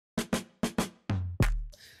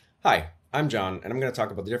Hi, I'm John, and I'm going to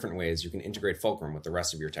talk about the different ways you can integrate Fulcrum with the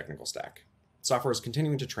rest of your technical stack. Software is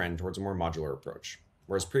continuing to trend towards a more modular approach.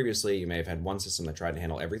 Whereas previously you may have had one system that tried to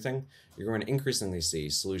handle everything, you're going to increasingly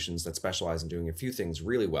see solutions that specialize in doing a few things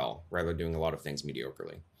really well, rather than doing a lot of things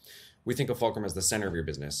mediocrely. We think of Fulcrum as the center of your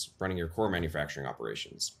business, running your core manufacturing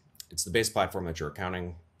operations. It's the base platform that your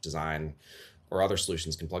accounting, design, or other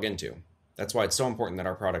solutions can plug into. That's why it's so important that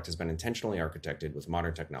our product has been intentionally architected with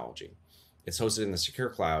modern technology. It's hosted in the secure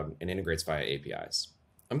cloud and integrates via APIs.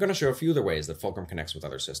 I'm going to show a few other ways that Fulcrum connects with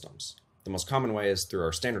other systems. The most common way is through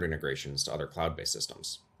our standard integrations to other cloud-based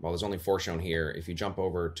systems. While there's only 4 shown here, if you jump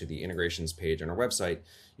over to the integrations page on our website,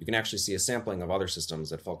 you can actually see a sampling of other systems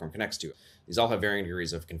that Fulcrum connects to. These all have varying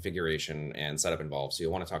degrees of configuration and setup involved, so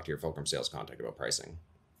you'll want to talk to your Fulcrum sales contact about pricing.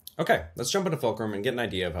 Okay, let's jump into Fulcrum and get an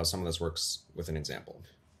idea of how some of this works with an example.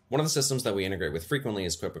 One of the systems that we integrate with frequently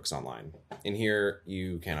is QuickBooks Online. In here,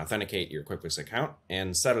 you can authenticate your QuickBooks account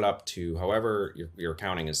and set it up to however your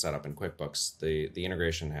accounting is set up in QuickBooks. The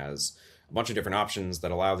integration has a bunch of different options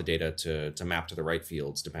that allow the data to map to the right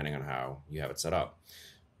fields depending on how you have it set up.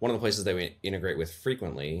 One of the places that we integrate with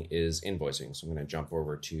frequently is invoicing. So I'm going to jump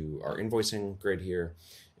over to our invoicing grid here.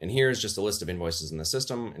 And here's just a list of invoices in the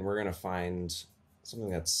system, and we're going to find something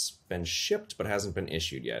that's been shipped but hasn't been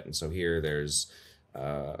issued yet. And so here there's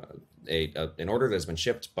an order that has been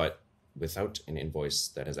shipped, but without an invoice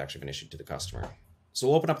that has actually been issued to the customer. So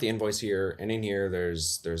we'll open up the invoice here, and in here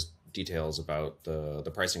there's details about the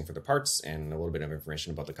pricing for the parts and a little bit of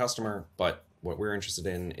information about the customer, but what we're interested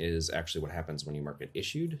in is actually what happens when you mark it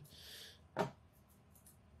issued.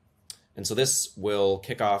 And so this will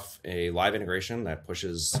kick off a live integration that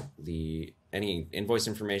pushes any invoice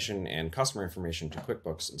information and customer information to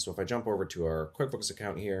QuickBooks. And so if I jump over to our QuickBooks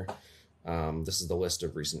account here, this is the list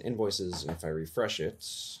of recent invoices, and if I refresh it,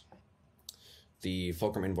 the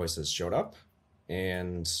Fulcrum invoice has showed up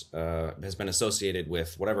and has been associated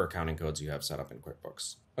with whatever accounting codes you have set up in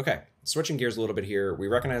QuickBooks. Okay, switching gears a little bit here, we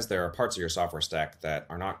recognize there are parts of your software stack that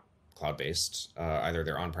are not cloud-based, either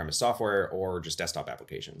they're on-premise software or just desktop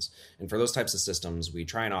applications. And for those types of systems, we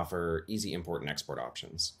try and offer easy import and export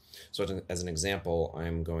options. So as an example,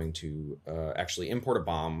 I'm going to actually import a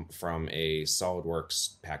BOM from a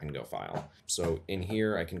Solidworks pack and go file. So in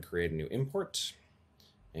here, I can create a new import,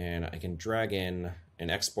 and I can drag in an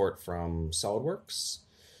export from Solidworks.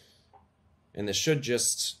 And this should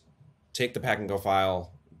just take the pack and go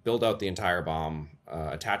file, build out the entire BOM,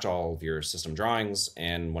 attach all of your system drawings,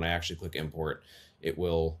 and when I actually click import, it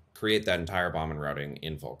will create that entire BOM and routing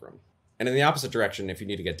in Fulcrum. And in the opposite direction, if you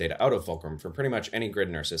need to get data out of Fulcrum from pretty much any grid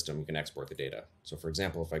in our system, you can export the data. So for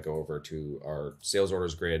example, if I go over to our sales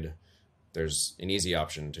orders grid, there's an easy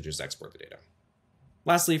option to just export the data.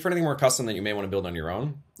 Lastly, for anything more custom that you may want to build on your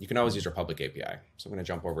own, you can always use our public API. So I'm going to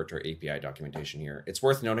jump over to our API documentation here. It's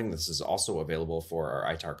worth noting this is also available for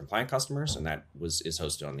our ITAR compliant customers, and that is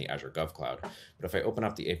hosted on the Azure GovCloud. But if I open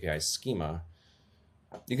up the API schema,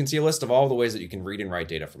 you can see a list of all the ways that you can read and write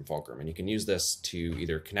data from Fulcrum, and you can use this to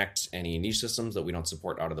either connect any niche systems that we don't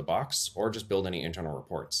support out of the box, or just build any internal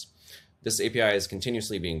reports. This API is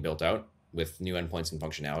continuously being built out with new endpoints and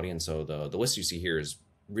functionality, and so the list you see here is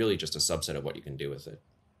really just a subset of what you can do with it.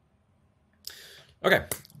 Okay,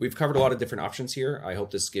 we've covered a lot of different options here. I hope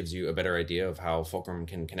this gives you a better idea of how Fulcrum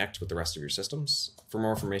can connect with the rest of your systems. For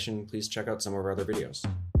more information, please check out some of our other videos.